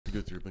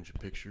go through a bunch of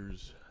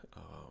pictures.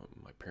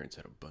 My parents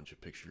had a bunch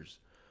of pictures,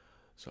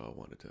 so I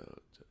wanted to.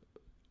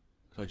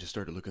 So I just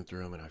started looking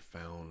through them, and I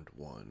found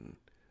one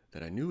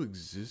that I knew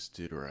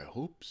existed, or I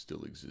hope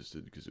still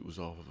existed, because it was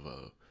off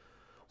of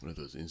one of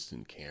those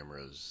instant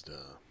cameras.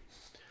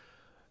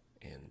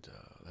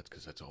 That's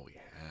because that's all we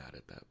had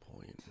at that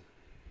point.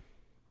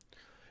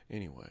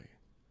 Anyway,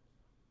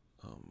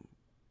 um,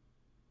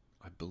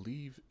 I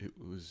believe it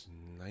was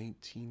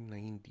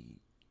 1990.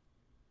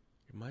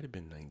 It might have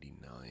been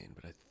 99,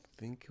 but I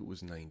think it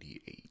was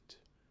 98.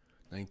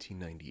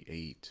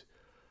 1998,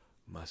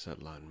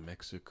 Mazatlan,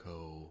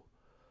 Mexico.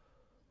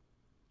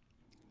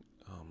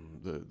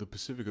 The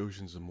Pacific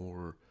Ocean's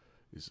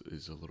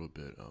is a little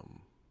bit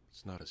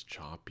it's not as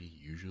choppy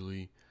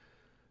usually,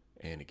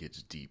 and it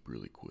gets deep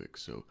really quick.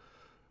 So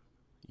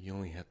you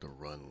only have to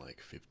run like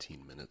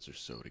 15 minutes or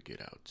so to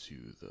get out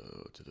to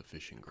the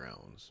fishing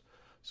grounds.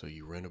 So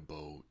you rent a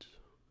boat.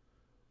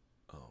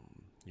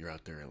 You're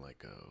out there in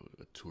like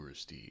a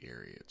touristy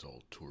area. It's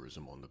all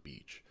tourism on the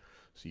beach.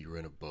 So you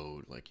rent a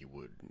boat like you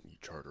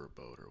charter a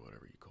boat or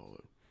whatever you call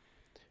it,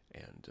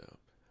 and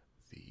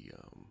the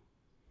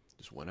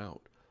just went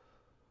out.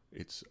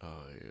 It's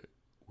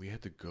we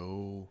had to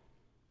go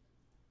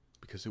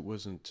because it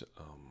wasn't.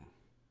 Um,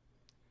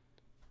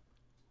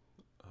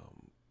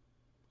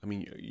 I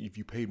mean, if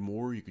you paid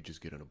more, you could just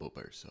get on a boat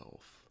by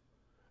yourself,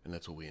 and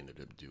that's what we ended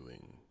up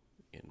doing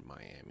in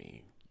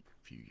Miami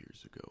a few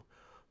years ago.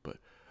 But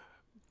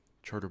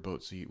charter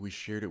boat, so we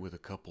shared it with a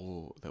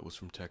couple that was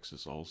from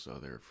Texas. Also,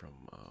 they're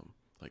from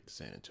like the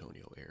San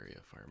Antonio area,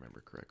 if I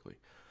remember correctly.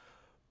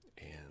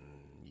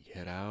 And you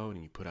head out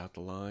and you put out the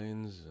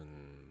lines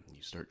and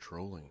you start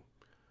trolling.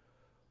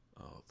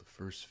 The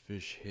first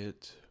fish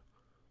hit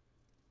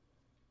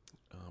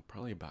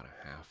probably about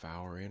a half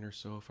hour in or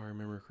so, if I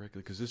remember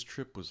correctly, because this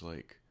trip was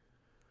like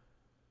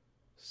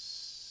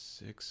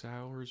 6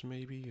 hours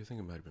maybe. I think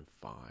it might have been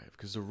five,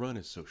 because the run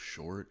is so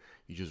short.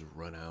 You just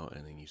run out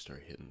and then you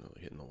start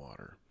hitting the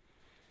water.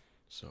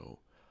 So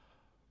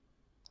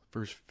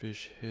first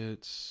fish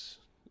hits,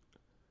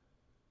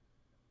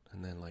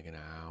 and then like an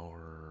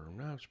hour.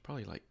 No, it's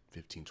probably like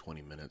 15,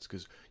 20 minutes,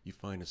 because you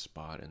find a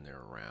spot and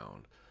they're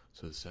around.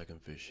 So the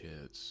second fish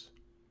hits,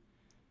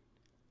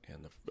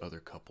 and the other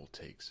couple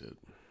takes it.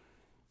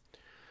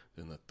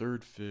 Then the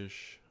third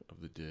fish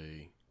of the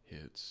day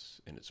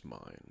hits, and it's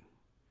mine.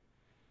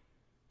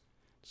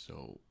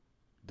 So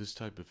this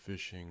type of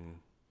fishing,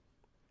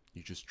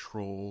 you just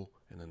troll,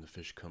 and then the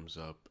fish comes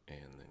up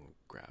and then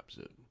grabs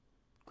it,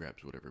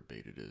 grabs whatever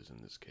bait it is.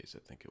 In this case, I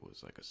think it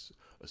was like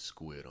a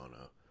squid on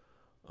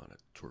a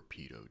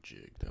torpedo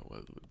jig. That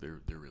was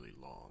they're really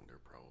long. They're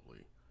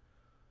probably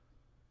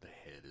the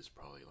head is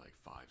probably like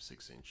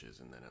 5-6 inches,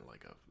 and then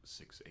like a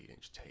 6-8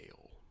 inch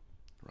tail,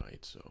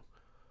 right? So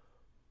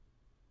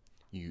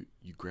you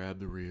grab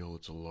the reel.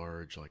 It's a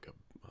large like a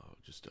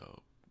just a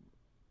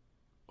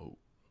oh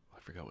I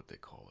forgot what they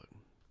call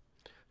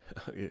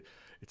it.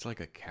 It's like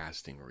a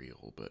casting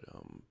reel, but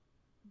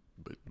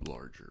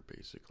larger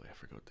basically. I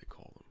forgot what they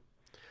call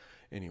them.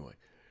 Anyway,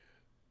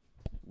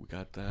 we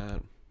got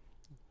that.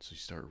 So you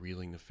start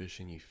reeling the fish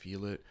in, you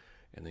feel it,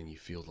 and then you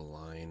feel the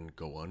line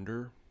go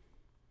under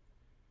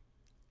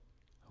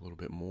a little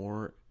bit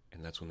more,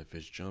 and that's when the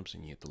fish jumps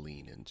and you have to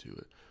lean into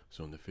it.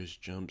 So when the fish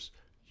jumps,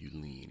 you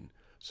lean.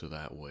 So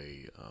that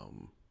way,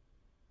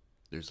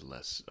 there's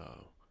less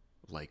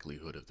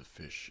likelihood of the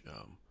fish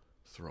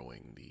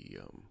throwing the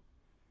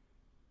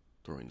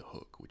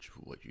hook, which is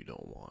what you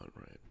don't want,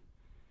 right?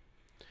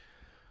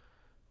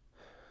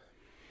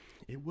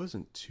 It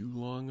wasn't too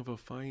long of a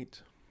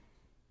fight,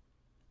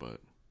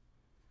 but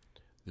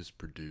this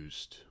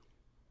produced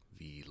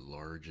the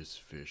largest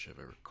fish I've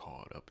ever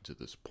caught up to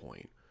this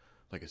point.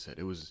 Like I said,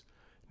 it was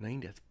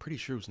 90. I'm pretty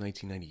sure it was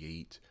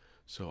 1998.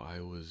 So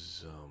I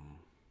was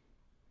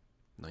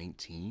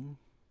 19.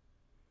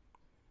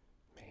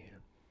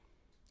 Man,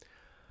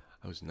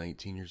 I was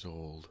 19 years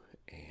old,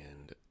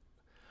 and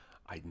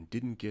I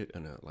didn't get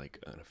an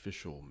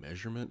official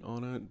measurement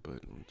on it.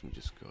 But let me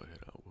just go ahead.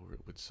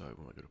 What side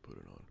am I going to put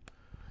it on?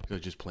 Because I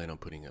just plan on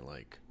putting it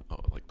like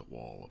the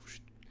wall of.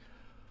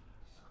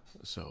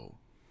 So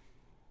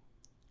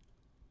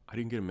I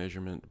didn't get a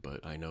measurement,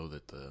 but I know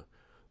that the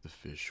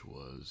fish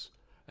was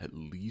at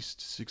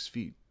least 6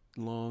 feet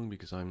long,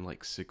 because I'm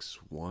like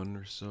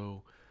 6'1" or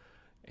so,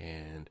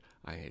 and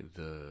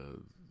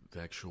the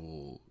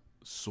actual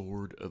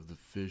sword of the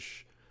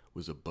fish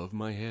was above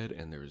my head,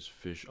 and there was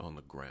fish on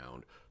the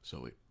ground,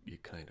 so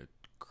it kind of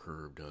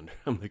curved under.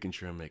 I'm making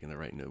sure I'm making the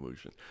right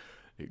motion.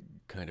 It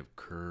kind of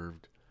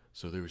curved,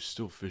 so there was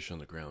still fish on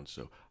the ground.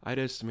 So I'd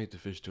estimate the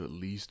fish to at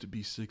least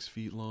be 6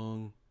 feet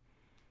long.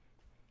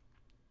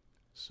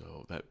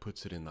 So that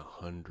puts it in the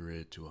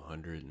 100 to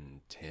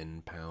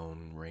 110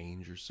 pound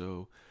range or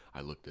so.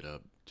 I looked it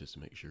up just to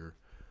make sure,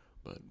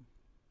 but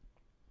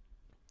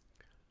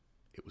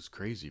it was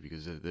crazy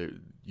because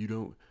you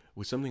don't,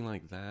 with something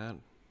like that,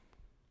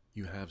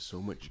 you have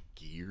so much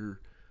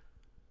gear.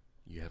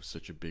 You have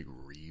such a big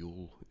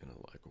reel and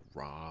like a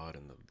rod,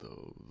 and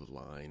the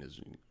line is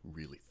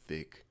really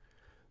thick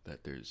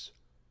that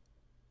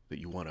that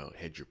you want to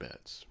hedge your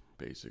bets,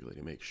 basically,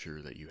 to make sure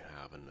that you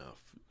have enough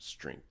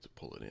strength to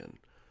pull it in.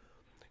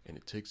 And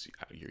it takes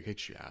you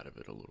hits you out of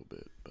it a little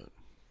bit, but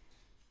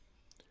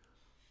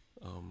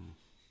um,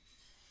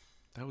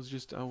 that was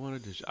just I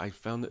wanted to. I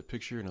found that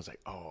picture and I was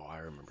like, oh, I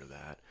remember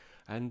that.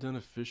 I hadn't done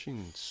a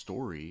fishing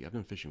story. I've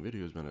been fishing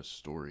videos, but a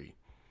story.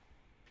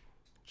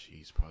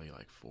 Geez, probably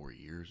like 4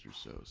 years or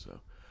so.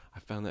 So I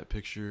found that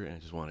picture and I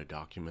just wanted to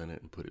document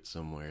it and put it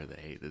somewhere that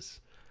hey,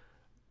 this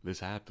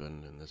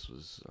happened and this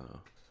was.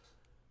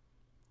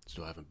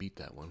 Still haven't beat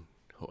that one.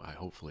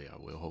 Hopefully I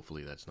will.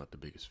 Hopefully that's not the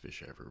biggest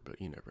fish ever, but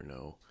you never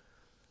know.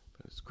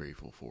 But it's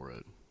grateful for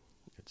it.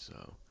 It's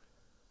uh,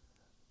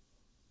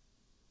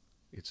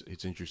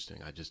 it's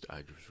interesting. I just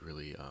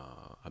really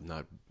I'm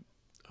not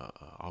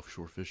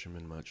offshore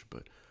fisherman much,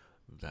 but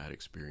that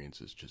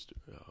experience is just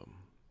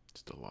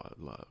a lot,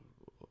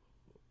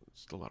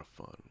 it's a lot of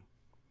fun.